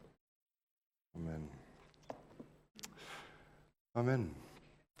Amen.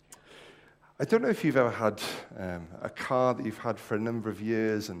 I don't know if you've ever had a car that you've had for a number of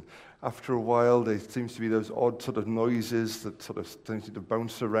years, and after a while there seems to be those odd sort of noises that sort of seem to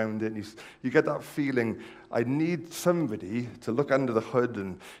bounce around it, and you get that feeling, I need somebody to look under the hood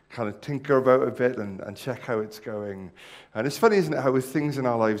and kind of tinker about a bit and check how it's going. And it's funny, isn't it, how with things in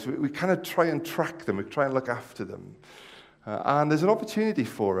our lives, we kind of try and track them, we try and look after them. And there's an opportunity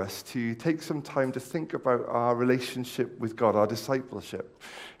for us to take some time to think about our relationship with God, our discipleship,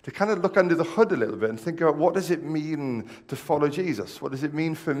 to kind of look under the hood a little bit and think about what does it mean to follow Jesus? What does it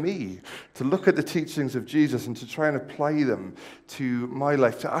mean for me to look at the teachings of Jesus and to try and apply them to my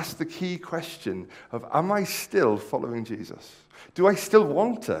life, to ask the key question of, am I still following Jesus? Do I still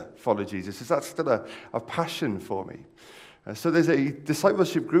want to follow Jesus? Is that still a passion for me? So there's a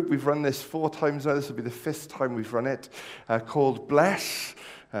discipleship group. We've run this 4 times now. This will be the 5th time we've run it, called Bless.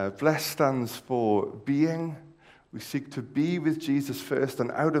 Bless stands for being. We seek to be with Jesus first, and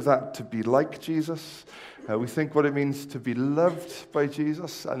out of that, to be like Jesus. We think what it means to be loved by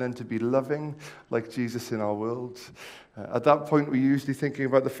Jesus, and then to be loving like Jesus in our world. At that point, we're usually thinking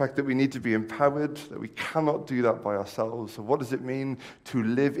about the fact that we need to be empowered, that we cannot do that by ourselves. So what does it mean to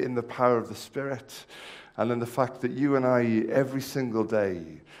live in the power of the Spirit? And then the fact that you and I, every single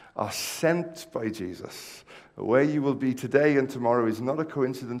day, are sent by Jesus. Where you will be today and tomorrow is not a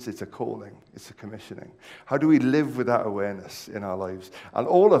coincidence, it's a calling, it's a commissioning. How do we live with that awareness in our lives? And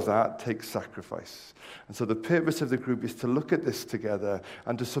all of that takes sacrifice. And so the purpose of the group is to look at this together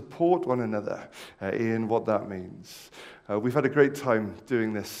and to support one another in what that means. We've had a great time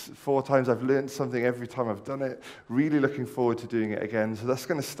doing this 4 times. I've learned something every time I've done it. Really looking forward to doing it again. So that's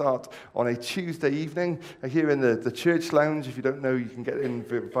going to start on a Tuesday evening here in the church lounge. If you don't know, you can get in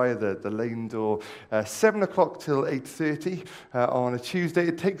via the lane door. 7 o'clock till 8:30 on a Tuesday.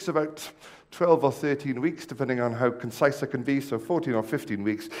 It takes about 12 or 13 weeks, depending on how concise I can be, so 14 or 15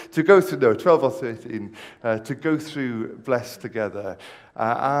 weeks, to go through, 12 or 13, to go through Bless together.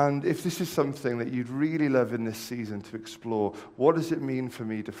 And if this is something that you'd really love in this season to explore, what does it mean for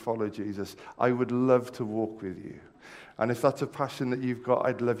me to follow Jesus? I would love to walk with you. And if that's a passion that you've got,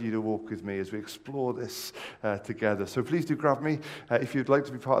 I'd love you to walk with me as we explore this together. So please do grab me if you'd like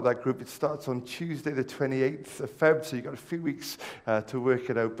to be part of that group. It starts on Tuesday, the 28th of Feb, so you've got a few weeks to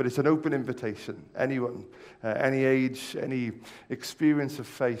work it out. But it's an open invitation. Anyone, any age, any experience of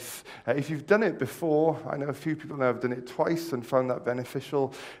faith. If you've done it before, I know a few people now have done it twice and found that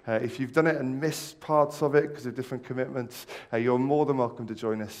beneficial. If you've done it and missed parts of it because of different commitments, you're more than welcome to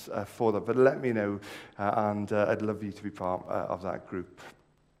join us for that. But let me know, and I'd love you to be part of that group.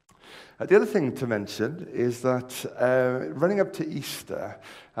 The other thing to mention is that running up to Easter,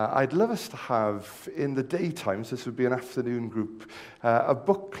 I'd love us to have, in the daytime, so this would be an afternoon group, a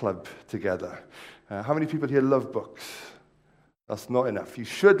book club together. How many people here love books? That's not enough. You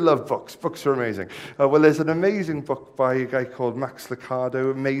should love books. Books are amazing. Well, there's an amazing book by a guy called Max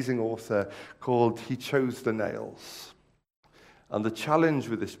Lucado, amazing author, called He Chose the Nails. And the challenge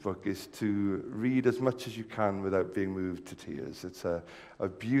with this book is to read as much as you can without being moved to tears. It's a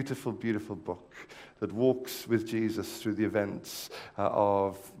beautiful, beautiful book that walks with Jesus through the events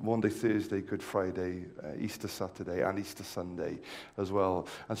of Maundy Thursday, Good Friday, Easter Saturday, and Easter Sunday as well.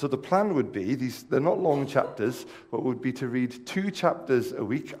 And so the plan would be, they're not long chapters, but would be to read 2 chapters a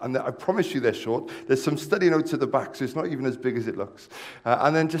week. And I promise you they're short. There's some study notes at the back, so it's not even as big as it looks.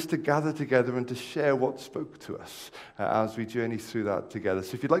 And then just to gather together and to share what spoke to us as we journey through that together.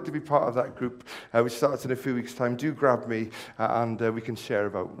 So if you'd like to be part of that group, which starts in a few weeks' time, do grab me and we can share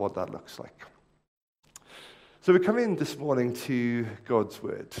about what that looks like. So we come in this morning to God's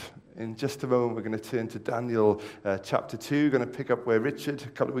Word. In just a moment, we're going to turn to Daniel chapter 2. We're going to pick up where Richard, a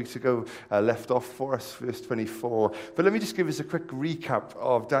couple of weeks ago, left off for us, verse 24. But let me just give us a quick recap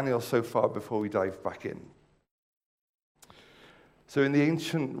of Daniel so far before we dive back in. So in the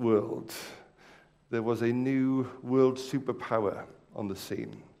ancient world, there was a new world superpower on the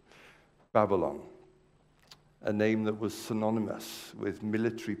scene, Babylon, a name that was synonymous with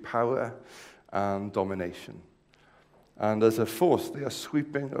military power and domination. And as a force, they are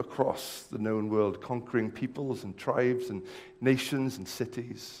sweeping across the known world, conquering peoples and tribes and nations and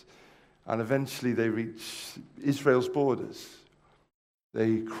cities. And eventually they reach Israel's borders.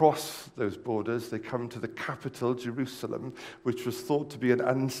 They cross those borders, they come to the capital, Jerusalem, which was thought to be an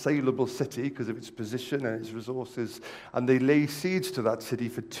unsaleable city because of its position and its resources, and they lay siege to that city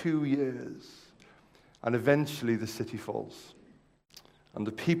for 2 years. And eventually the city falls. And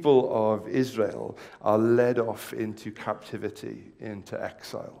the people of Israel are led off into captivity, into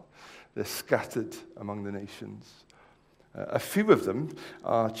exile. They're scattered among the nations. A few of them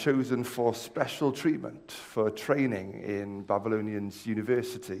are chosen for special treatment, for training in Babylonian's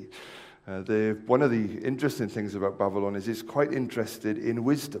university. One of the interesting things about Babylon is it's quite interested in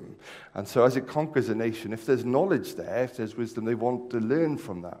wisdom. And so as it conquers a nation, if there's knowledge there, if there's wisdom, they want to learn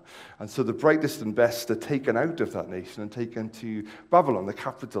from that. And so the brightest and best are taken out of that nation and taken to Babylon, the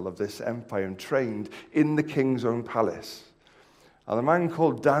capital of this empire, and trained in the king's own palace. And a man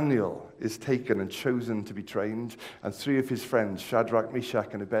called Daniel is taken and chosen to be trained, and 3 of his friends, Shadrach, Meshach,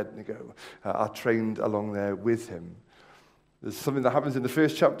 and Abednego, are trained along there with him. There's something that happens in the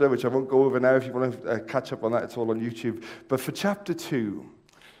first chapter, which I won't go over now. If you want to catch up on that, it's all on YouTube. But for chapter 2,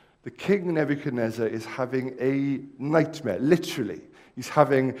 the king Nebuchadnezzar is having a nightmare, literally. He's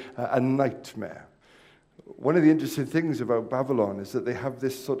having a nightmare. One of the interesting things about Babylon is that they have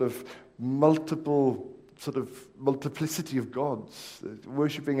this sort of multiplicity of gods,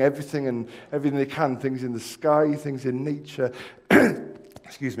 worshipping everything and everything they can, things in the sky, things in nature,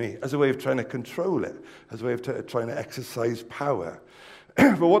 as a way of trying to control it, as a way of trying to exercise power.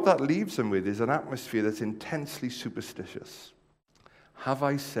 But what that leaves them with is an atmosphere that's intensely superstitious. Have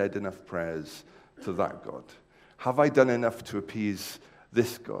I said enough prayers to that God? Have I done enough to appease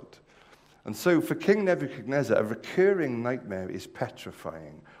this God? And so for King Nebuchadnezzar, a recurring nightmare is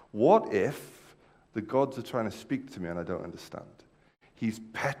petrifying. What if the gods are trying to speak to me and I don't understand? He's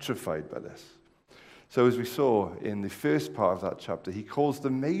petrified by this. So as we saw in the first part of that chapter, he calls the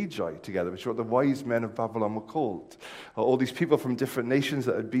Magi together, which are what the wise men of Babylon were called. All these people from different nations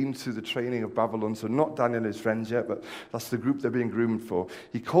that had been through the training of Babylon, so not Daniel and his friends yet, but that's the group they're being groomed for.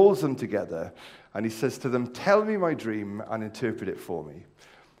 He calls them together and he says to them, tell me my dream and interpret it for me.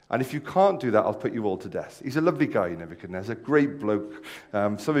 And if you can't do that, I'll put you all to death. He's a lovely guy, Nebuchadnezzar, great bloke.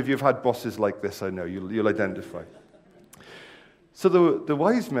 Some of you have had bosses like this, I know, you'll identify. So the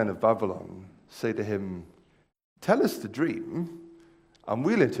wise men of Babylon say to him, tell us the dream, and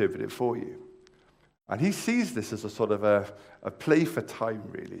we'll interpret it for you. And he sees this as a sort of a play for time,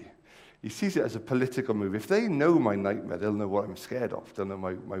 really. He sees it as a political move. If they know my nightmare, they'll know what I'm scared of. They'll know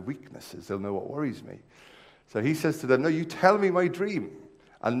my weaknesses. They'll know what worries me. So he says to them, no, you tell me my dream,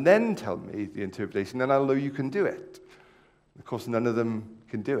 and then tell me the interpretation, then I'll know you can do it. Of course, none of them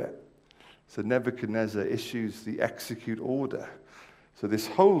can do it. So Nebuchadnezzar issues the execute order. So this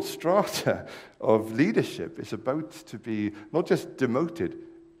whole strata of leadership is about to be not just demoted,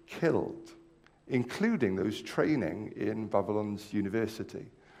 killed, including those training in Babylon's university.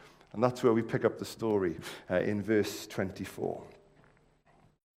 And that's where we pick up the story in verse 24.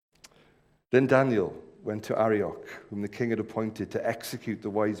 Then Daniel went to Arioch, whom the king had appointed to execute the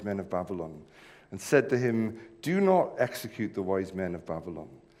wise men of Babylon, and said to him, do not execute the wise men of Babylon.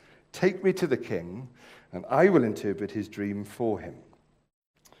 Take me to the king, and I will interpret his dream for him.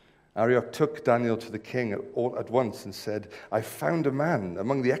 Arioch took Daniel to the king at once and said, I found a man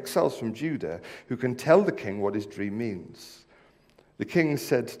among the exiles from Judah who can tell the king what his dream means. The king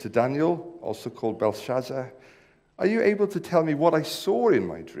said to Daniel, also called Belshazzar, are you able to tell me what I saw in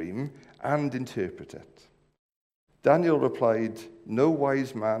my dream and interpret it? Daniel replied, no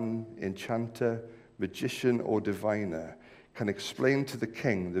wise man, enchanter, magician, or diviner can explain to the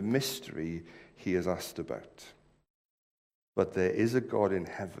king the mystery he has asked about. But there is a God in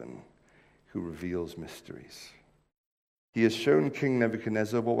heaven who reveals mysteries. He has shown King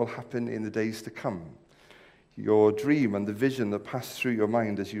Nebuchadnezzar what will happen in the days to come. Your dream and the vision that passed through your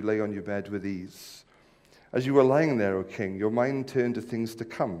mind as you lay on your bed with ease. As you were lying there, O king, your mind turned to things to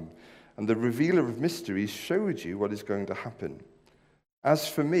come, and the revealer of mysteries showed you what is going to happen. As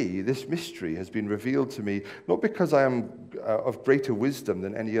for me, this mystery has been revealed to me, not because I am of greater wisdom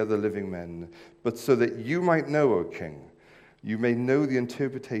than any other living men, but so that you might know, O king, you may know the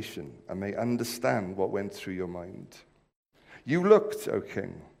interpretation and may understand what went through your mind. You looked, O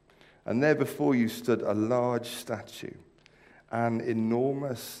king, and there before you stood a large statue, an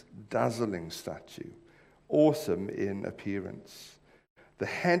enormous, dazzling statue, awesome in appearance. The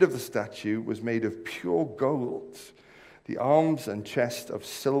head of the statue was made of pure gold, the arms and chest of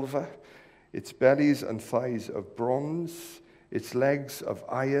silver, its bellies and thighs of bronze, its legs of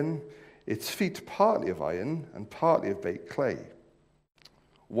iron, its feet partly of iron and partly of baked clay.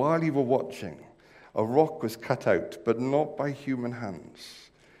 While you were watching, a rock was cut out, but not by human hands.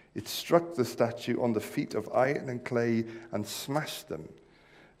 It struck the statue on the feet of iron and clay and smashed them.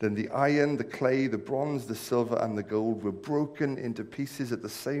 Then the iron, the clay, the bronze, the silver, and the gold were broken into pieces at the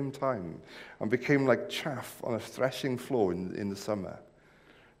same time and became like chaff on a threshing floor in the summer.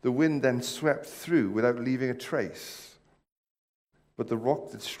 The wind then swept through without leaving a trace. But the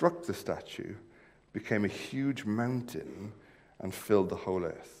rock that struck the statue became a huge mountain and filled the whole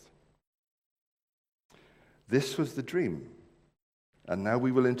earth. This was the dream, and now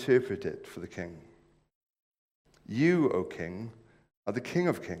we will interpret it for the king. You, O king, are the King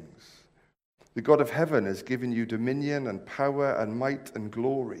of kings. The God of heaven has given you dominion and power and might and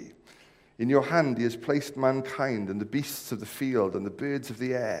glory. In your hand he has placed mankind and the beasts of the field and the birds of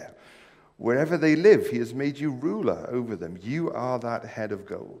the air. Wherever they live, he has made you ruler over them. You are that head of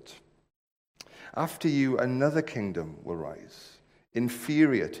gold. After you, another kingdom will rise,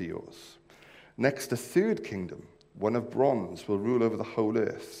 inferior to yours. Next, a third kingdom, one of bronze, will rule over the whole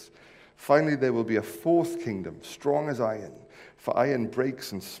earth. Finally, there will be a fourth kingdom, strong as iron, for iron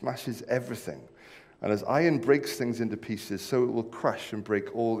breaks and smashes everything. And as iron breaks things into pieces, so it will crush and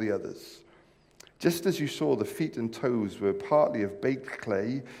break all the others. Just as you saw the feet and toes were partly of baked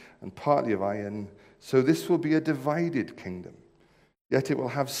clay and partly of iron, so this will be a divided kingdom. Yet it will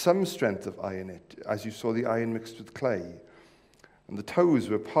have some strength of iron in it, as you saw the iron mixed with clay. And the toes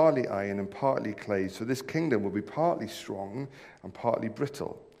were partly iron and partly clay, so this kingdom will be partly strong and partly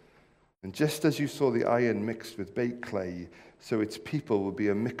brittle. And just as you saw the iron mixed with baked clay, so its people will be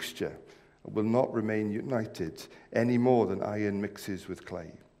a mixture and will not remain united any more than iron mixes with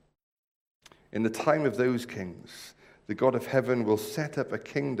clay. In the time of those kings, the God of heaven will set up a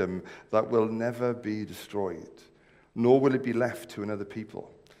kingdom that will never be destroyed, nor will it be left to another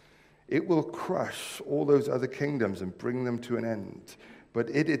people. It will crush all those other kingdoms and bring them to an end, but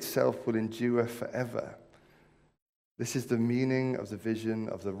it itself will endure forever. This is the meaning of the vision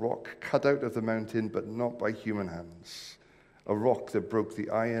of the rock cut out of the mountain, but not by human hands. A rock that broke the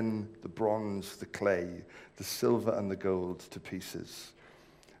iron, the bronze, the clay, the silver, and the gold to pieces.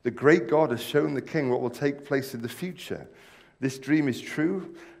 The great God has shown the king what will take place in the future. This dream is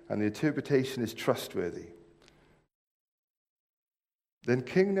true, and the interpretation is trustworthy. Then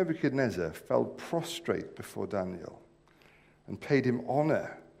King Nebuchadnezzar fell prostrate before Daniel and paid him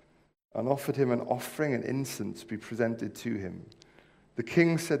honor and offered him an offering and incense be presented to him. The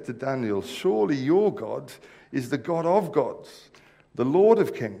king said to Daniel, "Surely your God is the God of gods, the Lord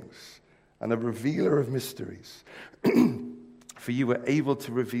of kings, and a revealer of mysteries. For you were able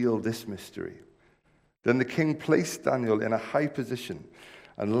to reveal this mystery." Then the king placed Daniel in a high position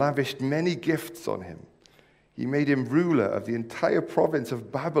and lavished many gifts on him. He made him ruler of the entire province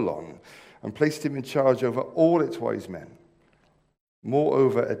of Babylon and placed him in charge over all its wise men.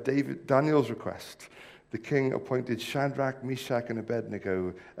 Moreover, at Daniel's request, the king appointed Shadrach, Meshach, and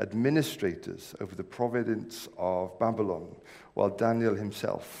Abednego administrators over the province of Babylon, while Daniel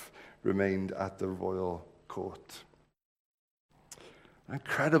himself remained at the royal court. An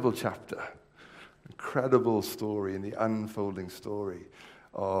incredible chapter, incredible story in the unfolding story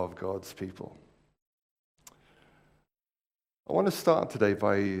of God's people. I want to start today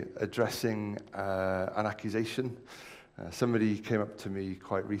by addressing an accusation. Somebody came up to me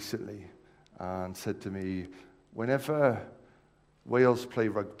quite recently and said to me, whenever Wales play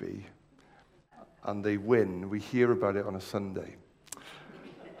rugby and they win, we hear about it on a Sunday.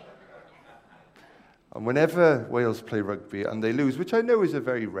 And whenever Wales play rugby and they lose, which I know is a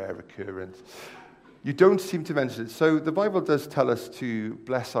very rare occurrence, you don't seem to mention it. So the Bible does tell us to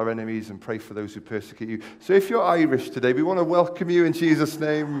bless our enemies and pray for those who persecute you. So if you're Irish today, we want to welcome you in Jesus'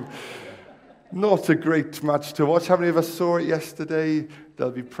 name. Not a great match to watch. How many of us saw it yesterday?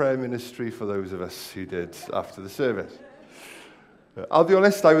 There'll be prayer ministry for those of us who did after the service. I'll be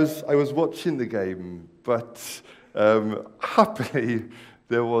honest, I was watching the game, but happily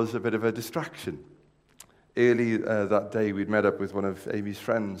there was a bit of a distraction. Early that day, we'd met up with one of Amy's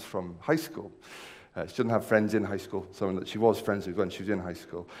friends from high school. She didn't have friends in high school, someone that she was friends with when she was in high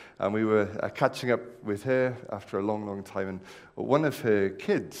school. And we were catching up with her after a long, long time. And one of her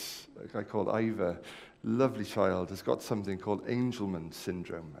kids, a guy called Ivor, lovely child, has got something called Angelman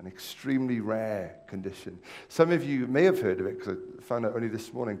syndrome, an extremely rare condition. Some of you may have heard of it, because I found out only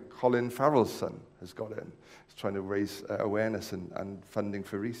this morning, Colin Farrell's son has got it. He's trying to raise awareness and funding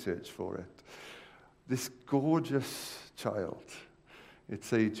for research for it. This gorgeous child,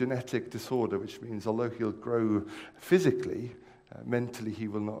 it's a genetic disorder, which means although he'll grow physically, mentally he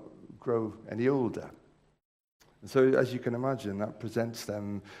will not grow any older. And so, as you can imagine, that presents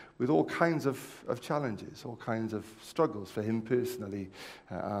them with all kinds of challenges, all kinds of struggles for him personally,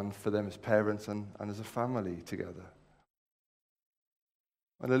 and for them as parents and as a family together.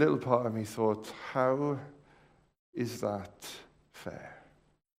 And a little part of me thought, how is that fair?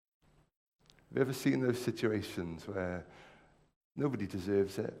 Have you ever seen those situations where nobody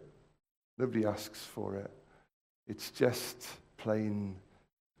deserves it, nobody asks for it, it's just plain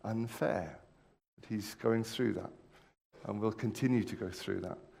unfair that he's going through that and will continue to go through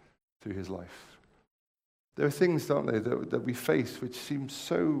that through his life? There are things, don't they, that we face which seem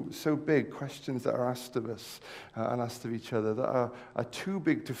so big, questions that are asked of us and asked of each other that are too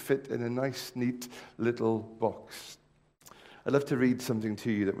big to fit in a nice, neat little box. I'd love to read something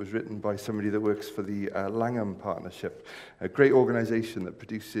to you that was written by somebody that works for the Langham Partnership, a great organization that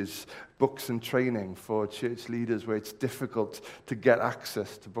produces books and training for church leaders where it's difficult to get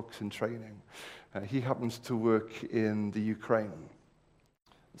access to books and training. He happens to work in the Ukraine.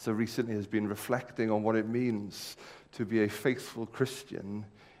 So recently has been reflecting on what it means to be a faithful Christian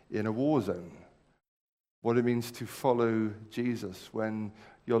in a war zone. What it means to follow Jesus when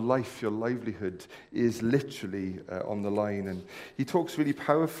your life, your livelihood is literally on the line. And he talks really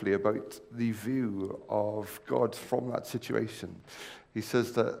powerfully about the view of God from that situation. He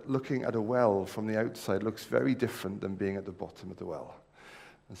says that looking at a well from the outside looks very different than being at the bottom of the well.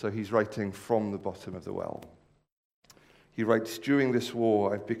 And so he's writing from the bottom of the well. He writes, "During this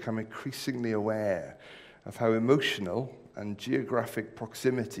war, I've become increasingly aware of how emotional and geographic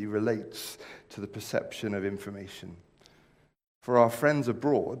proximity relates to the perception of information. For our friends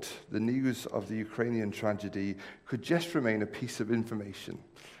abroad, the news of the Ukrainian tragedy could just remain a piece of information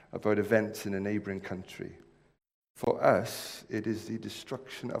about events in a neighboring country. For us, it is the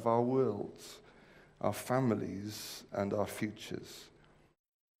destruction of our worlds, our families, and our futures.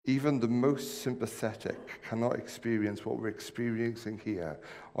 Even the most sympathetic cannot experience what we're experiencing here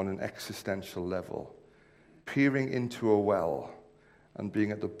on an existential level. Peering into a well and being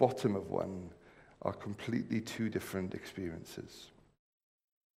at the bottom of one are completely two different experiences."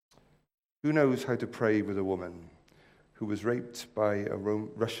 Who knows how to pray with a woman who was raped by a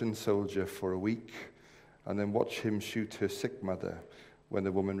Russian soldier for a week and then watch him shoot her sick mother when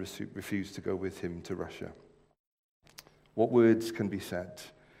the woman refused to go with him to Russia? What words can be said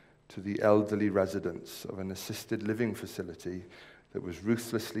to the elderly residents of an assisted living facility that was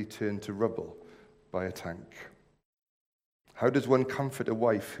ruthlessly turned to rubble by a tank? How does one comfort a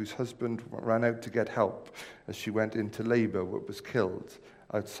wife whose husband ran out to get help as she went into labor but was killed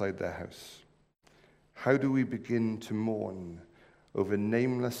outside their house? How do we begin to mourn over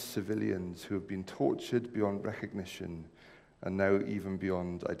nameless civilians who have been tortured beyond recognition and now even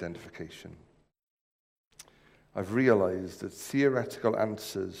beyond identification? I've realized that theoretical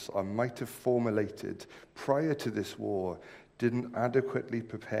answers I might have formulated prior to this war didn't adequately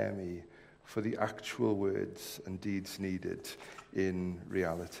prepare me for the actual words and deeds needed in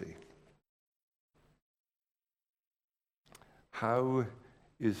reality. How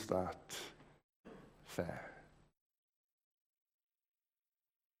is that fair?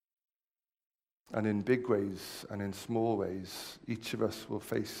 And in big ways and in small ways, each of us will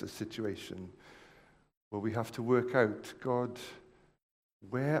face a situation where we have to work out, God,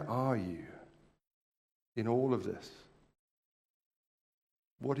 where are you in all of this?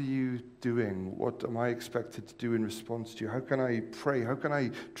 What are you doing? What am I expected to do in response to you? How can I pray? How can I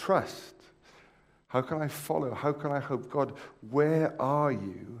trust? How can I follow? How can I hope? God, where are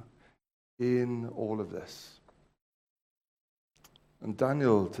you in all of this? And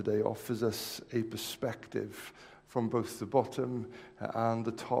Daniel today offers us a perspective from both the bottom and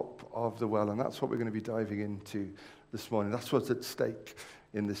the top of the well. And that's what we're going to be diving into this morning. That's what's at stake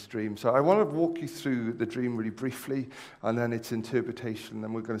in this dream. So I want to walk you through the dream really briefly, and then its interpretation, and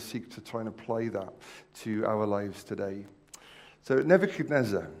then we're going to seek to try and apply that to our lives today. So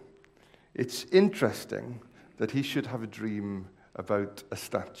Nebuchadnezzar, it's interesting that he should have a dream about a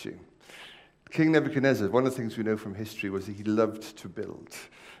statue. King Nebuchadnezzar, one of the things we know from history was that he loved to build.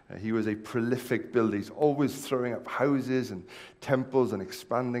 He was a prolific builder. He's always throwing up houses and temples and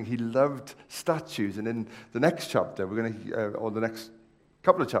expanding. He loved statues. And in the next chapter, or the next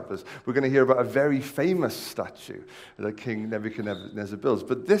couple of chapters, we're going to hear about a very famous statue that King Nebuchadnezzar builds.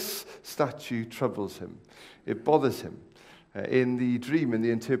 But this statue troubles him. It bothers him. In the dream, in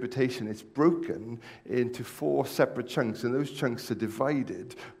the interpretation, it's broken into 4 separate chunks, and those chunks are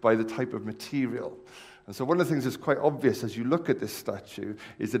divided by the type of material. And so one of the things that's quite obvious as you look at this statue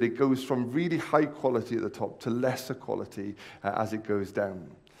is that it goes from really high quality at the top to lesser quality as it goes down.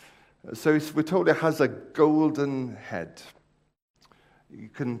 So we're told it has a golden head. You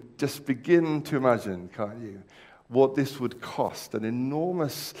can just begin to imagine, can't you, what this would cost. An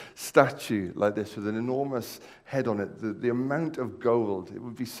enormous statue like this with an enormous head on it, the amount of gold, it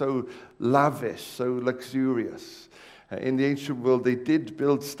would be so lavish, so luxurious. In the ancient world, they did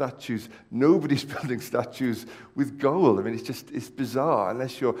build statues. Nobody's building statues with gold. I mean, it's bizarre.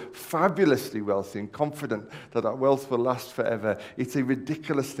 Unless you're fabulously wealthy and confident that that wealth will last forever, it's a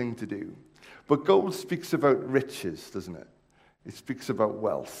ridiculous thing to do. But gold speaks about riches, doesn't it? It speaks about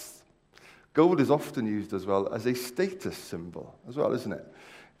wealth. Gold is often used as well as a status symbol as well, isn't it?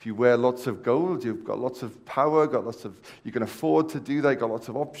 If you wear lots of gold, you've got lots of power, you can afford to do that, you've got lots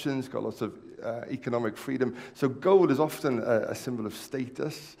of options, got lots of economic freedom. So gold is often a symbol of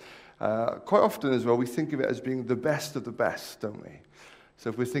status. Quite often as well, we think of it as being the best of the best, don't we?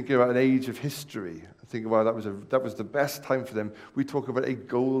 So if we're thinking about an age of history, thinking about that was the best time for them, we talk about a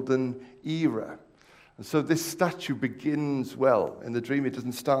golden era. And so this statue begins well. In the dream, it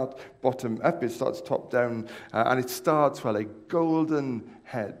doesn't start bottom up, it starts top down, and it starts well, a golden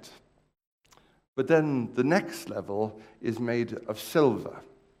head. But then the next level is made of silver.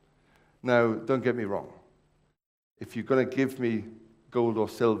 Now, don't get me wrong. If you're going to give me gold or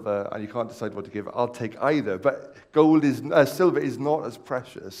silver and you can't decide what to give, I'll take either. But silver is not as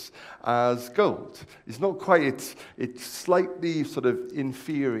precious as gold. It's not quite, it's slightly sort of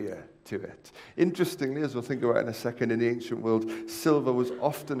inferior to it. Interestingly, as we'll think about in a second, in the ancient world, silver was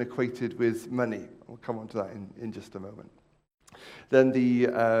often equated with money. We'll come on to that in just a moment. Then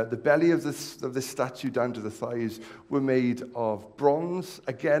the belly of this statue down to the thighs were made of bronze.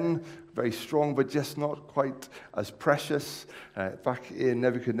 Again, very strong, but just not quite as precious. Back in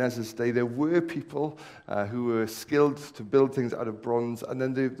Nebuchadnezzar's day, there were people who were skilled to build things out of bronze, and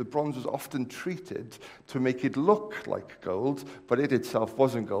then the bronze was often treated to make it look like gold, but it itself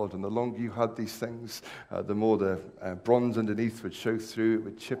wasn't gold. And the longer you had these things, the more the bronze underneath would show through, it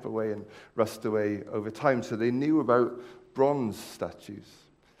would chip away and rust away over time. So they knew about bronze statues.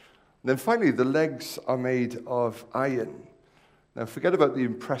 And then finally, the legs are made of iron. Now, forget about the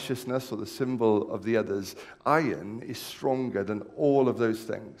impreciousness or the symbol of the others. Iron is stronger than all of those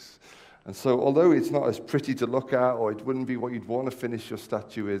things. And so, although it's not as pretty to look at, or it wouldn't be what you'd want to finish your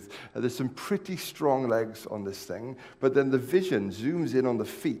statue with, there's some pretty strong legs on this thing. But then the vision zooms in on the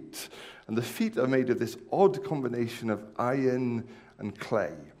feet. And the feet are made of this odd combination of iron and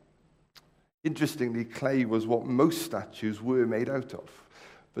clay. Interestingly, clay was what most statues were made out of.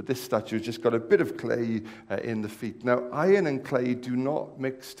 But this statue has just got a bit of clay in the feet. Now, iron and clay do not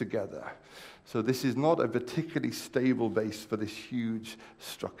mix together. So this is not a particularly stable base for this huge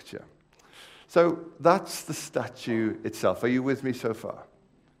structure. So that's the statue itself. Are you with me so far?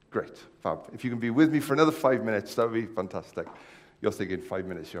 Great, fab. If you can be with me for another 5 minutes, that would be fantastic. You're thinking 5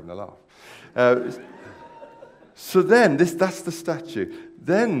 minutes, you're having a laugh. So then, that's the statue.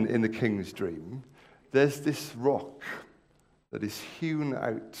 Then, in the king's dream, there's this rock that is hewn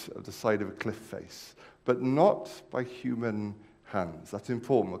out of the side of a cliff face, but not by human hands. That's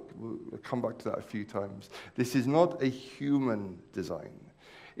important. We'll come back to that a few times. This is not a human design.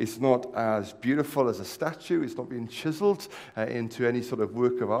 It's not as beautiful as a statue. It's not being chiseled into any sort of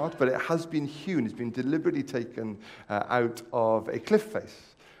work of art, but it has been hewn. It's been deliberately taken out of a cliff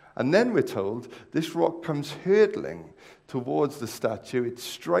face. And then we're told this rock comes hurtling towards the statue. It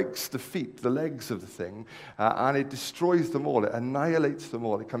strikes the feet, the legs of the thing, and it destroys them all. It annihilates them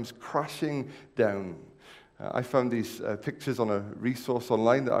all. It comes crashing down. I found these pictures on a resource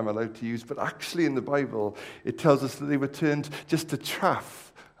online that I'm allowed to use, but actually in the Bible, it tells us that they were turned just to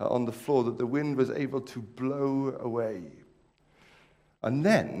chaff on the floor, that the wind was able to blow away. And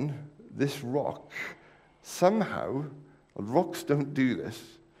then this rock, somehow, and rocks don't do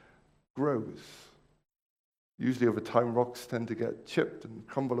this, grows. Usually over time, rocks tend to get chipped and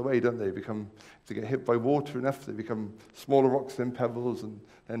crumble away, don't they? If they get hit by water enough, they become smaller rocks, then pebbles, and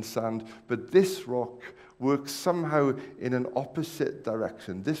then sand. But this rock works somehow in an opposite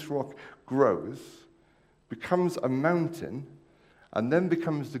direction. This rock grows, becomes a mountain, and then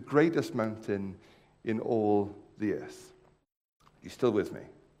becomes the greatest mountain in all the earth. You still with me?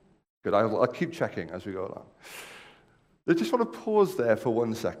 Good, I'll keep checking as we go along. I just want to pause there for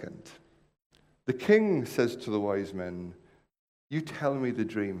 1 second. The king says to the wise men, "You tell me the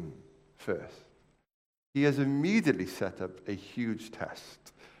dream first." He has immediately set up a huge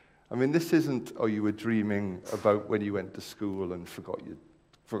test. I mean, this isn't, oh, you were dreaming about when you went to school and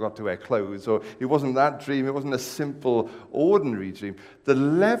forgot to wear clothes, or it wasn't that dream, it wasn't a simple, ordinary dream. The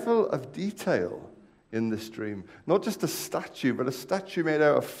level of detail in this dream, not just a statue, but a statue made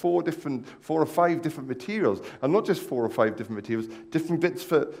out of 4 or 5 different materials, and not just 4 or 5 different materials, different bits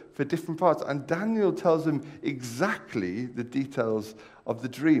for different parts. And Daniel tells him exactly the details of the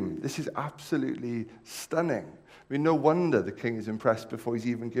dream. This is absolutely stunning. I mean, no wonder the king is impressed before he's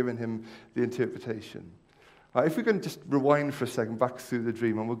even given him the interpretation. If we can just rewind for a second back through the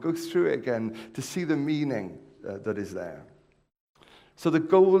dream, and we'll go through it again to see the meaning that is there. So the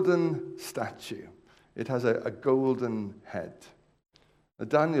golden statue, it has a golden head. Now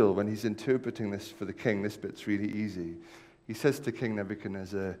Daniel, when he's interpreting this for the king, this bit's really easy. He says to King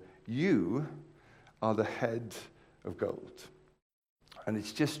Nebuchadnezzar, "You are the head of gold." And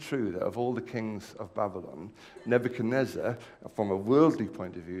it's just true that of all the kings of Babylon, Nebuchadnezzar, from a worldly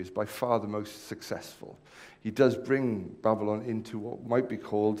point of view, is by far the most successful. He does bring Babylon into what might be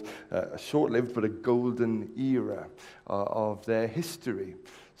called a short-lived but a golden era of their history.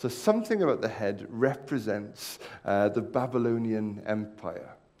 So something about the head represents the Babylonian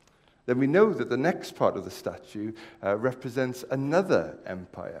Empire. Then we know that the next part of the statue represents another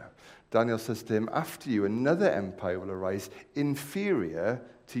empire. Daniel says to him, after you, another empire will arise inferior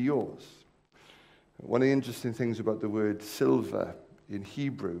to yours. One of the interesting things about the word silver in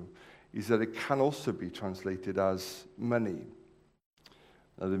Hebrew is that it can also be translated as money.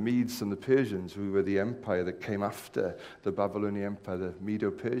 Now, the Medes and the Persians, who were the empire that came after the Babylonian Empire, the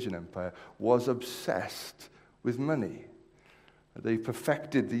Medo-Persian Empire, was obsessed with money. They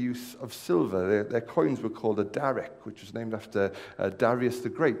perfected the use of silver. Their coins were called a daric, which was named after Darius the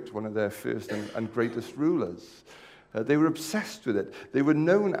Great, one of their first and greatest rulers. They were obsessed with it. They were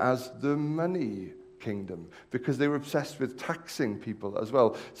known as the money kingdom because they were obsessed with taxing people as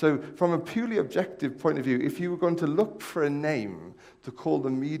well. So from a purely objective point of view, if you were going to look for a name to call the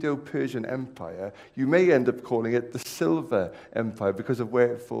Medo-Persian Empire, you may end up calling it the Silver Empire because of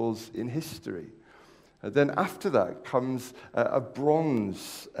where it falls in history. Then after that comes a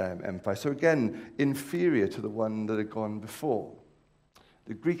bronze empire. So again, inferior to the one that had gone before.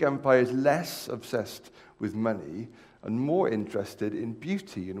 The Greek Empire is less obsessed with money and more interested in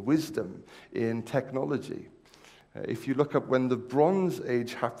beauty and wisdom, in technology. If you look up when the Bronze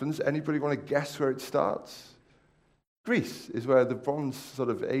Age happens, anybody want to guess where it starts? Greece is where the Bronze sort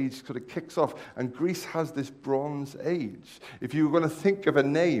of age sort of kicks off, and Greece has this Bronze Age. If you were going to think of a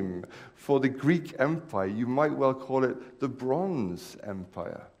name for the Greek Empire, you might well call it the Bronze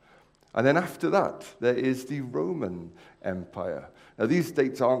Empire. And then after that, there is the Roman Empire. Now, these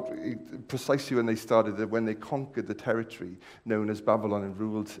dates aren't precisely when they started, when they conquered the territory known as Babylon and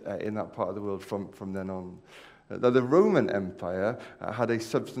ruled in that part of the world from then on. Now, the Roman Empire had a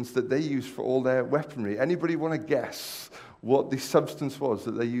substance that they used for all their weaponry. Anybody want to guess what the substance was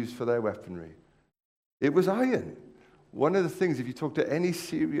that they used for their weaponry? It was iron. One of the things, if you talk to any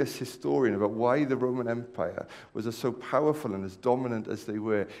serious historian about why the Roman Empire was as so powerful and as dominant as they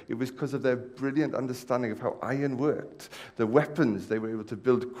were, it was because of their brilliant understanding of how iron worked. The weapons they were able to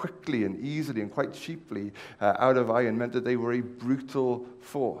build quickly and easily and quite cheaply out of iron meant that they were a brutal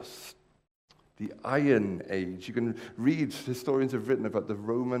force. The Iron Age. You can read, historians have written about the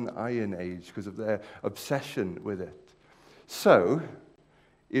Roman Iron Age because of their obsession with it. So,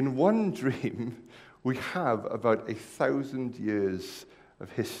 in one dream, we have about 1,000 years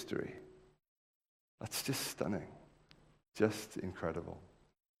of history. That's just stunning. Just incredible.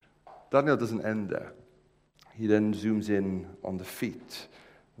 Daniel doesn't end there. He then zooms in on the feet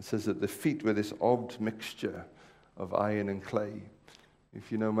and says that the feet were this odd mixture of iron and clay. If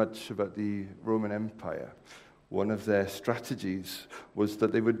you know much about the Roman Empire, one of their strategies was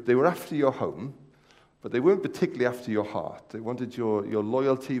that they were after your home, but they weren't particularly after your heart. They wanted your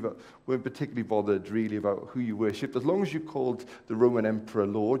loyalty, but weren't particularly bothered really about who you worshipped. As long as you called the Roman emperor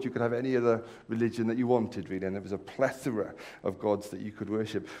Lord, you could have any other religion that you wanted, really, and there was a plethora of gods that you could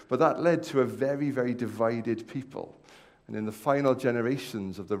worship. But that led to a very, very divided people. And in the final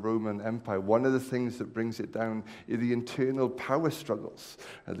generations of the Roman Empire, one of the things that brings it down is the internal power struggles,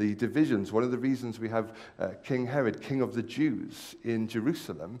 the divisions. One of the reasons we have King Herod, king of the Jews, in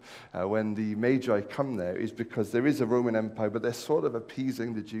Jerusalem, when the Magi come there, is because there is a Roman Empire, but they're sort of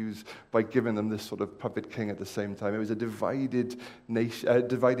appeasing the Jews by giving them this sort of puppet king at the same time. It was a divided nation,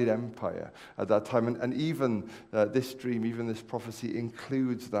 divided empire at that time. And even this dream, even this prophecy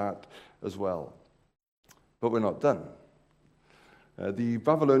includes that as well. But we're not done. The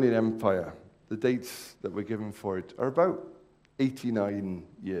Babylonian Empire, the dates that were given for it are about 89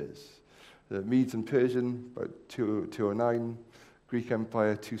 years. The Medes and Persian, about 209. Greek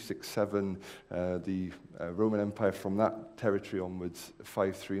Empire, 267. The Roman Empire from that territory onwards,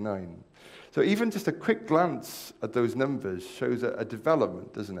 539. So even just a quick glance at those numbers shows a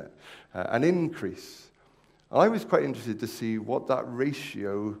development, doesn't it? An increase. I was quite interested to see what that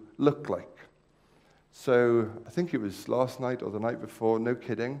ratio looked like. So I think it was last night or the night before, no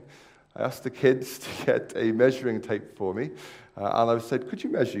kidding, I asked the kids to get a measuring tape for me. And I said, could you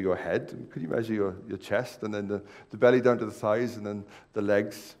measure your head? And could you measure your chest? And then the belly down to the thighs and then the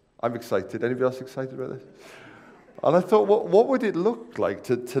legs. I'm excited. Anybody else excited about this? And I thought, what would it look like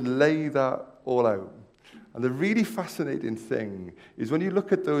to lay that all out? And the really fascinating thing is when you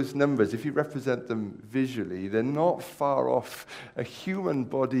look at those numbers, if you represent them visually, they're not far off a human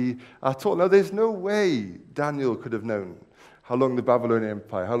body at all. Now, there's no way Daniel could have known how long the Babylonian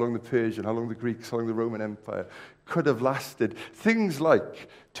Empire, how long the Persian, how long the Greeks, how long the Roman Empire could have lasted. Things like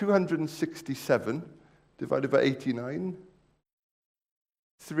 267 divided by 89,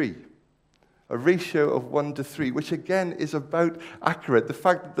 3. A ratio of 1 to 3, which again is about accurate. The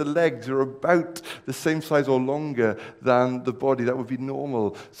fact that the legs are about the same size or longer than the body, that would be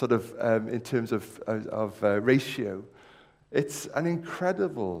normal, sort of in terms of ratio. It's an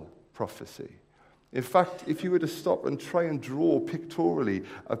incredible prophecy. In fact, if you were to stop and try and draw pictorially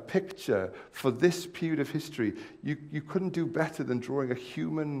a picture for this period of history, you couldn't do better than drawing a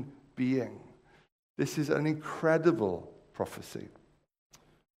human being. This is an incredible prophecy.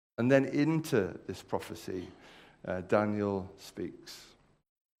 And then into this prophecy, Daniel speaks.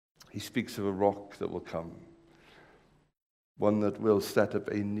 He speaks of a rock that will come, one that will set up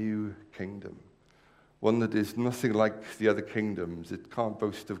a new kingdom, one that is nothing like the other kingdoms. It can't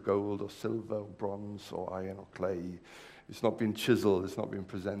boast of gold or silver or bronze or iron or clay. It's not been chiseled. It's not been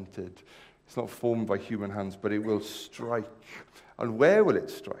presented. It's not formed by human hands, but it will strike. And where will it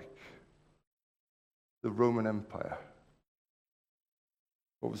strike? The Roman Empire.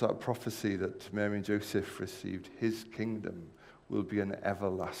 What was that prophecy that Mary and Joseph received? His kingdom will be an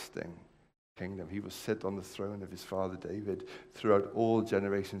everlasting kingdom. He will sit on the throne of his father David throughout all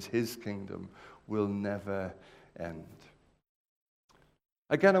generations. His kingdom will never end.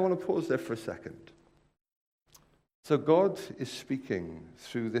 Again, I want to pause there for a second. So God is speaking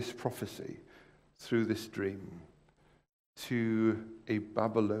through this prophecy, through this dream, to a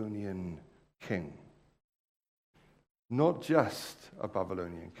Babylonian king. Not just a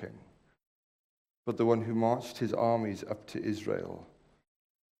Babylonian king, but the one who marched his armies up to Israel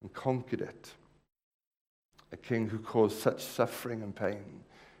and conquered it. A king who caused such suffering and pain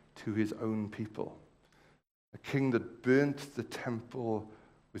to his own people. A king that burnt the temple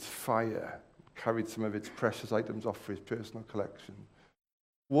with fire, carried some of its precious items off for his personal collection.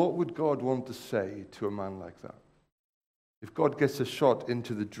 What would God want to say to a man like that? If God gets a shot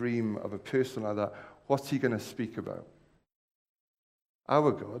into the dream of a person like that, what's he going to speak about?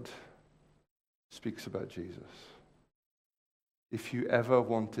 Our God speaks about Jesus. If you ever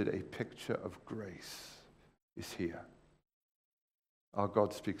wanted a picture of grace, it's here. Our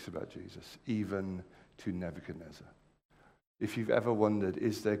God speaks about Jesus, even to Nebuchadnezzar. If you've ever wondered,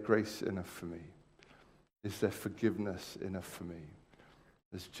 is there grace enough for me? Is there forgiveness enough for me?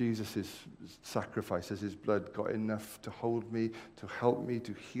 Has Jesus' sacrifice, has his blood got enough to hold me, to help me,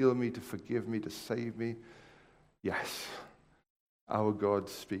 to heal me, to forgive me, to save me? Yes. Our God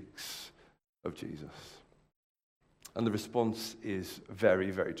speaks of Jesus. And the response is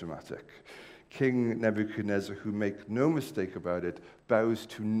very, very dramatic. King Nebuchadnezzar, who, make no mistake about it, bows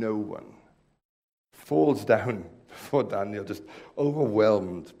to no one, falls down before Daniel, just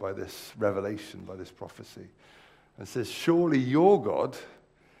overwhelmed by this revelation, by this prophecy, and says, surely your God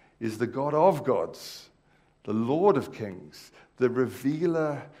is the God of gods, the Lord of kings, the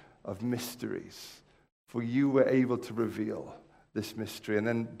revealer of mysteries, for you were able to reveal this mystery. And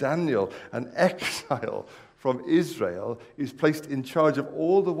then Daniel, an exile from Israel, is placed in charge of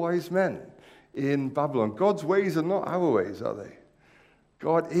all the wise men in Babylon. God's ways are not our ways, are they?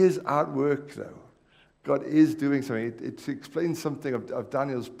 God is at work, though. God is doing something. It explains something of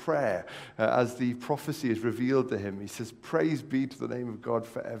Daniel's prayer as the prophecy is revealed to him. He says, praise be to the name of God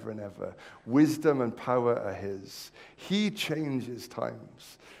forever and ever. Wisdom and power are his. He changes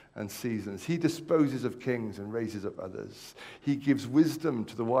times and seasons. He disposes of kings and raises up others. He gives wisdom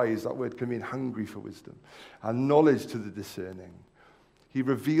to the wise. That word can mean hungry for wisdom. And knowledge to the discerning. He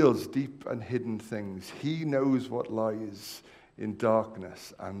reveals deep and hidden things. He knows what lies in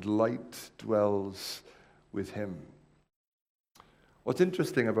darkness, and light dwells with him. What's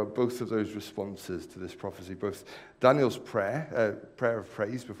interesting about both of those responses to this prophecy, both Daniel's prayer of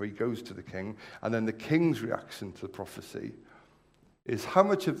praise before he goes to the king, and then the king's reaction to the prophecy, is how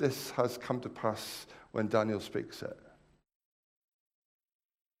much of this has come to pass when Daniel speaks it?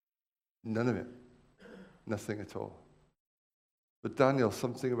 None of it. Nothing at all. But Daniel,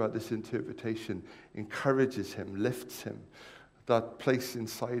 something about this interpretation encourages him, lifts him. That place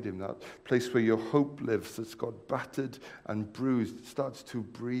inside him, that place where your hope lives, that's got battered and bruised, starts to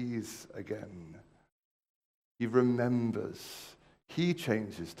breathe again. He remembers. He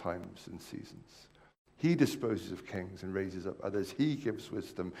changes times and seasons. He disposes of kings and raises up others. He gives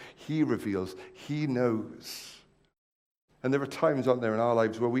wisdom. He reveals. He knows. And there are times, aren't there, in our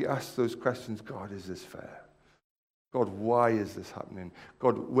lives where we ask those questions, God, is this fair? God, why is this happening?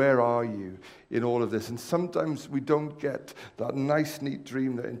 God, where are you in all of this? And sometimes we don't get that nice, neat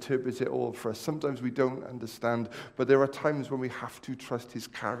dream that interprets it all for us. Sometimes we don't understand, but there are times when we have to trust his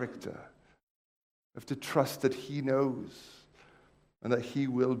character. We have to trust that he knows and that he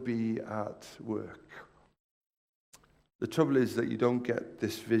will be at work. The trouble is that you don't get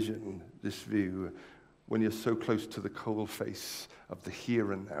this vision, this view, when you're so close to the cold face of the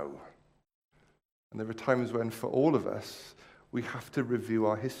here and now. And there are times when, for all of us, we have to review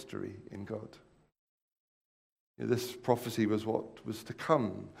our history in God. This prophecy was what was to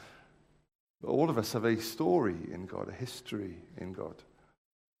come. But all of us have a story in God, a history in God.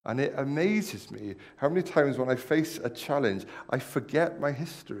 And it amazes me how many times when I face a challenge, I forget my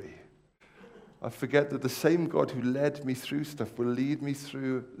history. I forget that the same God who led me through stuff will lead me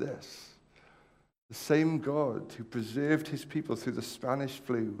through this. The same God who preserved his people through the Spanish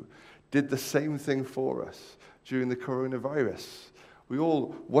flu did the same thing for us during the coronavirus. We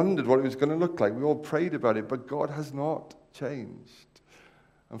all wondered what it was going to look like. We all prayed about it, but God has not changed.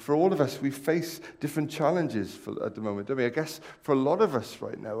 And for all of us, we face different challenges at the moment, don't we? I guess for a lot of us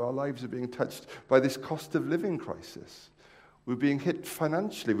right now, our lives are being touched by this cost of living crisis. We're being hit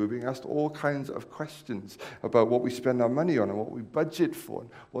financially. We're being asked all kinds of questions about what we spend our money on and what we budget for and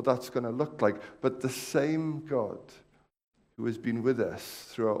what that's going to look like. But the same God who has been with us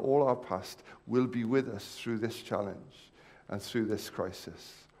throughout all our past will be with us through this challenge and through this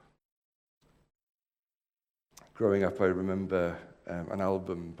crisis. Growing up, I remember an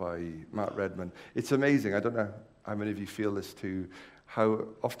album by Matt Redman. It's amazing. I don't know how many of you feel this too, how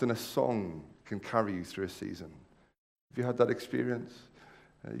often a song can carry you through a season. Have you had that experience?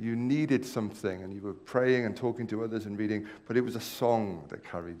 You needed something and you were praying and talking to others and reading, but it was a song that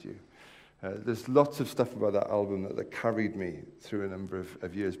carried you. There's lots of stuff about that album that carried me through a number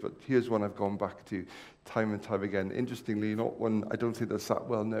of years, but here's one I've gone back to time and time again. Interestingly, not one I don't think that's that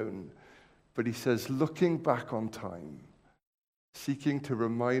well known, but he says, looking back on time, seeking to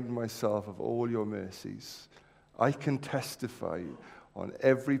remind myself of all your mercies, I can testify on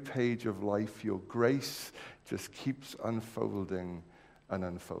every page of life your grace just keeps unfolding and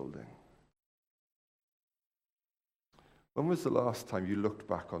unfolding. When was the last time you looked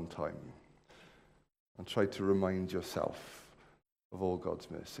back on time and tried to remind yourself of all God's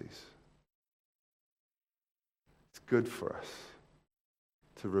mercies? It's good for us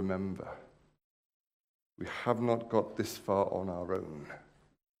to remember we have not got this far on our own.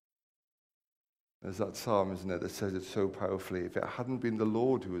 There's that psalm, isn't it, that says it so powerfully. If it hadn't been the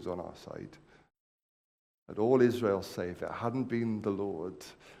Lord who was on our side, let all Israel say, if it hadn't been the Lord,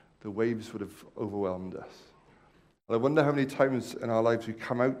 the waves would have overwhelmed us. And I wonder how many times in our lives we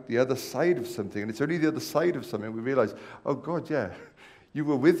come out the other side of something, and it's only the other side of something we realize, oh God, yeah, you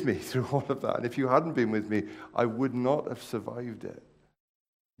were with me through all of that. And if you hadn't been with me, I would not have survived it.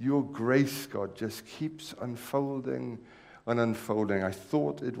 Your grace, God, just keeps unfolding and unfolding. I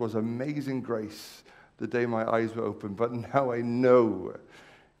thought it was amazing grace the day my eyes were open, but now I know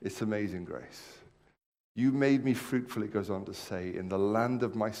it's amazing grace. You made me fruitful, it goes on to say, in the land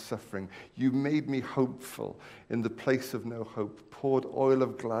of my suffering. You made me hopeful in the place of no hope, poured oil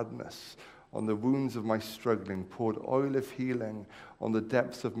of gladness on the wounds of my struggling, poured oil of healing on the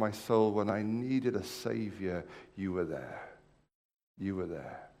depths of my soul. When I needed a Savior, you were there. You were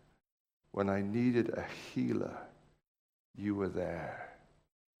there. When I needed a healer, you were there.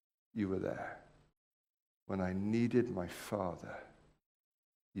 You were there. When I needed my Father,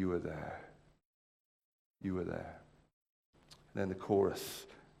 you were there. You were there. And then the chorus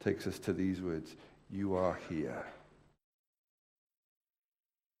takes us to these words, you are here.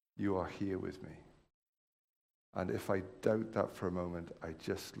 You are here with me. And if I doubt that for a moment, I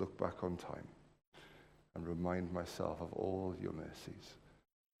just look back on time and remind myself of all your mercies.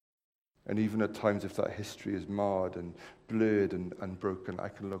 And even at times, if that history is marred and blurred and broken, I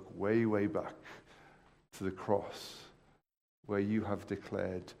can look way, way back to the cross where you have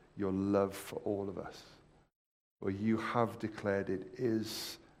declared your love for all of us, where you have declared it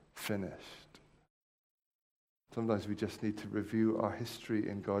is finished. Sometimes we just need to review our history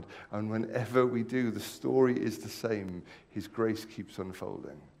in God, and whenever we do, the story is the same. His grace keeps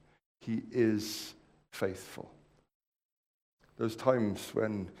unfolding. He is faithful. Those times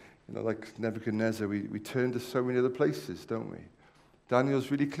when, like Nebuchadnezzar, we turn to so many other places, don't we?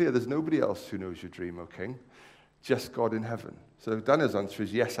 Daniel's really clear. There's nobody else who knows your dream, O king. Just God in heaven. So Daniel's answer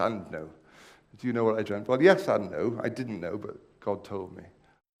is yes and no. Do you know what I dreamt? Well, yes and no. I didn't know, but God told me.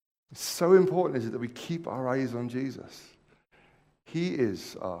 It's so important, is it, that we keep our eyes on Jesus. He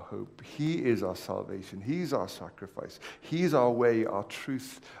is our hope. He is our salvation. He's our sacrifice. He's our way, our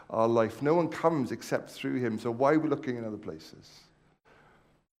truth, our life. No one comes except through him. So why are we looking in other places?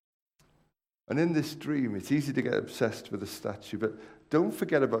 And in this dream, it's easy to get obsessed with the statue, but don't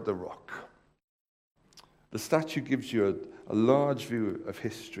forget about the rock. The statue gives you a large view of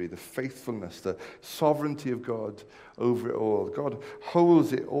history, the faithfulness, the sovereignty of God over it all. God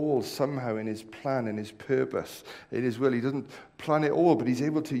holds it all somehow in his plan, in his purpose, in his will. He doesn't plan it all, but he's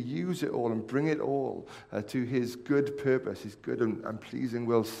able to use it all and bring it all to his good purpose, his good and pleasing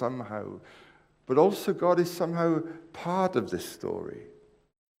will somehow. But also God is somehow part of this story.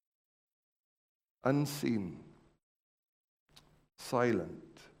 Unseen,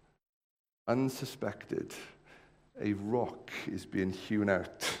 silent, unsuspected, a rock is being hewn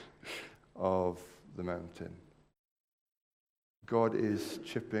out of the mountain. God is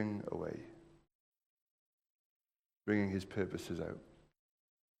chipping away, bringing his purposes out.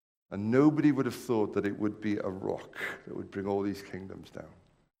 And nobody would have thought that it would be a rock that would bring all these kingdoms down.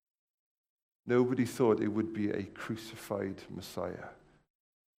 Nobody thought it would be a crucified Messiah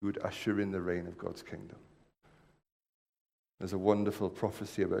who would usher in the reign of God's kingdom. There's a wonderful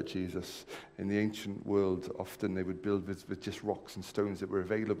prophecy about Jesus. In the ancient world, often they would build with just rocks and stones that were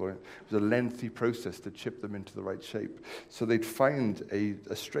available. It was a lengthy process to chip them into the right shape. So they'd find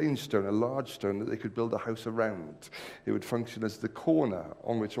a strange stone, a large stone, that they could build a house around. It would function as the corner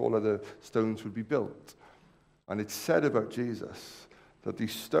on which all other stones would be built. And it's said about Jesus that the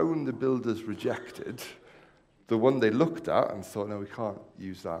stone the builders rejected, the one they looked at and thought, no, we can't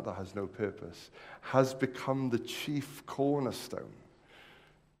use that, that has no purpose, has become the chief cornerstone.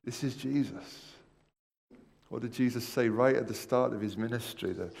 This is Jesus. What did Jesus say right at the start of his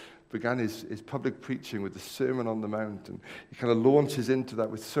ministry? That began his public preaching with the Sermon on the Mount, and he kind of launches into that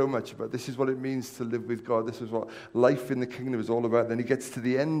with so much about this is what it means to live with God. This is what life in the kingdom is all about. Then he gets to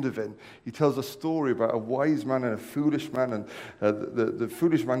the end of it. He tells a story about a wise man and a foolish man, and the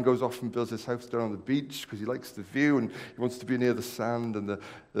foolish man goes off and builds his house down on the beach because he likes the view and he wants to be near the sand, and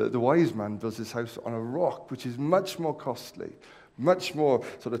the wise man builds his house on a rock, which is much more costly, much more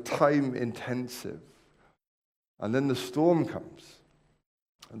sort of time intensive. And then the storm comes,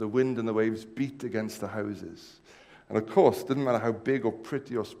 and the wind and the waves beat against the houses. And of course, it doesn't matter how big or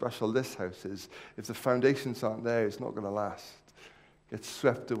pretty or special this house is, if the foundations aren't there, it's not going to last. It gets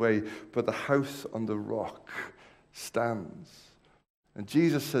swept away, but the house on the rock stands. And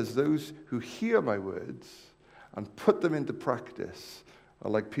Jesus says, those who hear my words and put them into practice are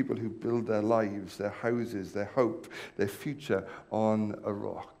like people who build their lives, their houses, their hope, their future on a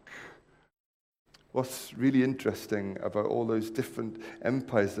rock. What's really interesting about all those different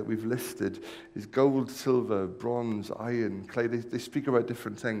empires that we've listed is gold, silver, bronze, iron, clay. They speak about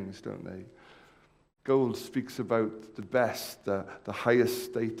different things, don't they? Gold speaks about the best, the highest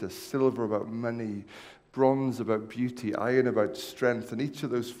status. Silver about money. Bronze about beauty. Iron about strength. And each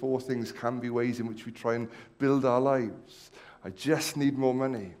of those four things can be ways in which we try and build our lives. I just need more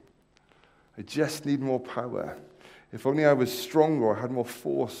money. I just need more power. If only I was stronger or had more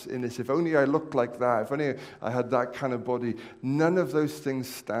force in this. If only I looked like that. If only I had that kind of body. None of those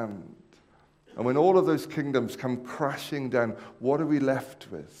things stand. And when all of those kingdoms come crashing down, what are we left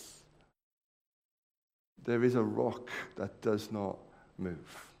with? There is a rock that does not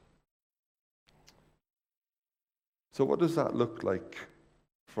move. So what does that look like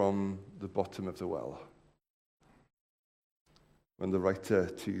from the bottom of the well? When the writer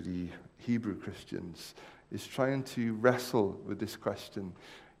to the Hebrew Christians is trying to wrestle with this question,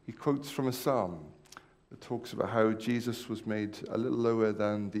 he quotes from a psalm that talks about how Jesus was made a little lower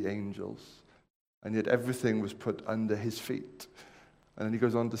than the angels, and yet everything was put under his feet. And then he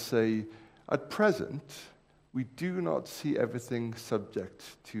goes on to say, at present, we do not see everything subject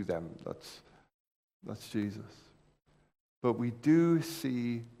to them. That's Jesus. But we do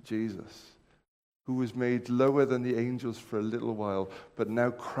see Jesus, who was made lower than the angels for a little while, but now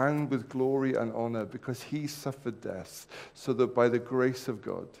crowned with glory and honor because he suffered death, so that by the grace of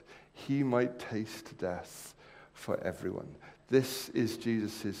God, he might taste death for everyone. This is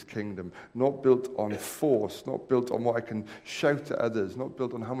Jesus' kingdom, not built on force, not built on what I can shout at others, not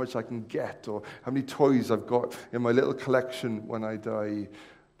built on how much I can get or how many toys I've got in my little collection when I die,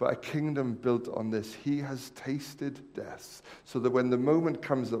 but a kingdom built on this. He has tasted death, so that when the moment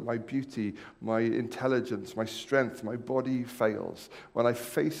comes that my beauty, my intelligence, my strength, my body fails, when I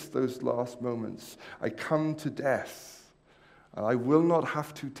face those last moments, I come to death, and I will not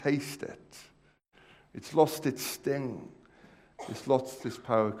have to taste it. It's lost its sting. It's lost its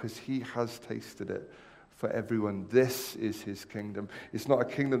power because he has tasted it for everyone. This is his kingdom. It's not a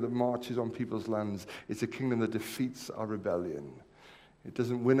kingdom that marches on people's lands. It's a kingdom that defeats our rebellion. It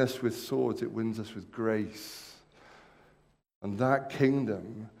doesn't win us with swords, it wins us with grace. And that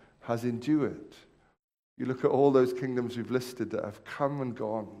kingdom has endured. You look at all those kingdoms we've listed that have come and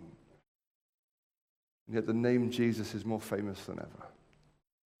gone, and yet the name Jesus is more famous than ever.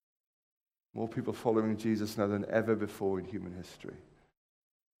 More people following Jesus now than ever before in human history.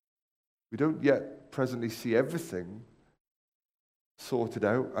 We don't yet presently see everything sorted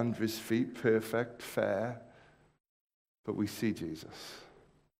out under his feet, perfect, fair, but we see Jesus.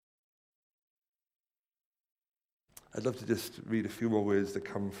 I'd love to just read a few more words that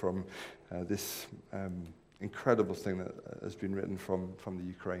come from this incredible thing that has been written from the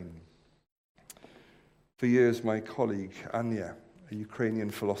Ukraine. For years, my colleague, Anya, a Ukrainian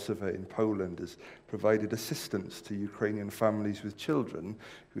philosopher in Poland, has provided assistance to Ukrainian families with children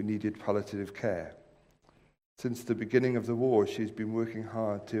who needed palliative care. Since the beginning of the war, she's been working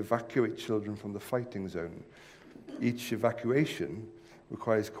hard to evacuate children from the fighting zone. Each evacuation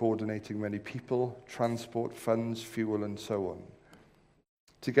requires coordinating many people, transport, funds, fuel, and so on.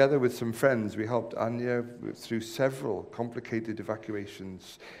 Together with some friends, we helped Anya through several complicated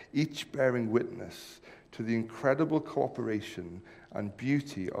evacuations, each bearing witness to the incredible cooperation and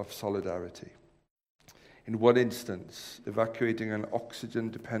beauty of solidarity. In one instance, evacuating an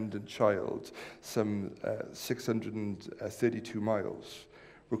oxygen-dependent child some 632 miles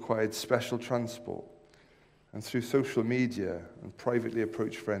required special transport. And through social media and privately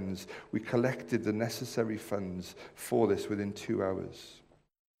approached friends, we collected the necessary funds for this within 2 hours.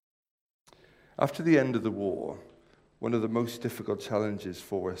 After the end of the war, one of the most difficult challenges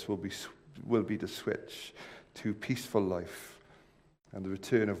for us will be to switch to peaceful life and the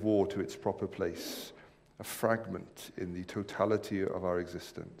return of war to its proper place, a fragment in the totality of our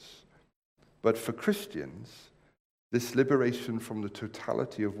existence. But for Christians, this liberation from the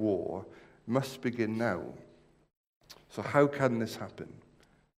totality of war must begin now. So how can this happen?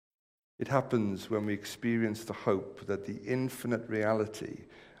 It happens when we experience the hope that the infinite reality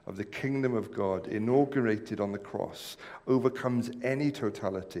of the kingdom of God inaugurated on the cross overcomes any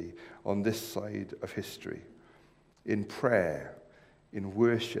totality on this side of history. In prayer, in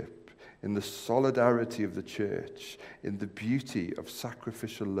worship, in the solidarity of the church, in the beauty of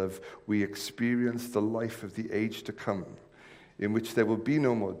sacrificial love, we experience the life of the age to come, in which there will be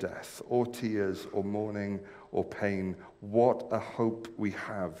no more death, or tears, or mourning, or pain. What a hope we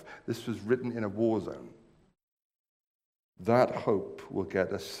have. This was written in a war zone. That hope will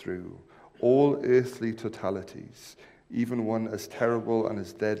get us through all earthly totalities. Even one as terrible and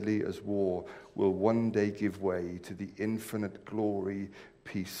as deadly as war will one day give way to the infinite glory,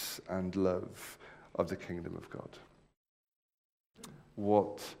 peace, and love of the kingdom of God.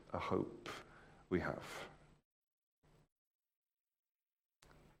 What a hope we have.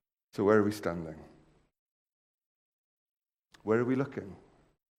 So where are we standing? Where are we looking?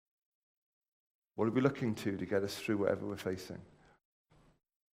 What are we looking to get us through whatever we're facing?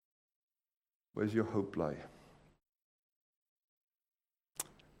 Where's your hope lie?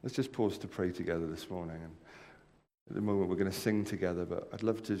 Let's just pause to pray together this morning. And at the moment, we're going to sing together, but I'd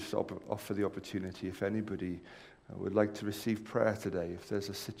love to just offer the opportunity if anybody would like to receive prayer today, if there's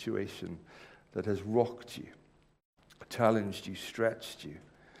a situation that has rocked you, challenged you, stretched you,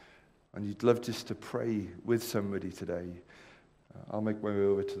 and you'd love just to pray with somebody today, I'll make my way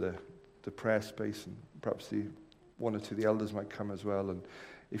over to the prayer space, and perhaps one or two of the elders might come as well. And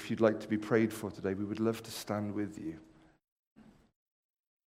if you'd like to be prayed for today, we would love to stand with you.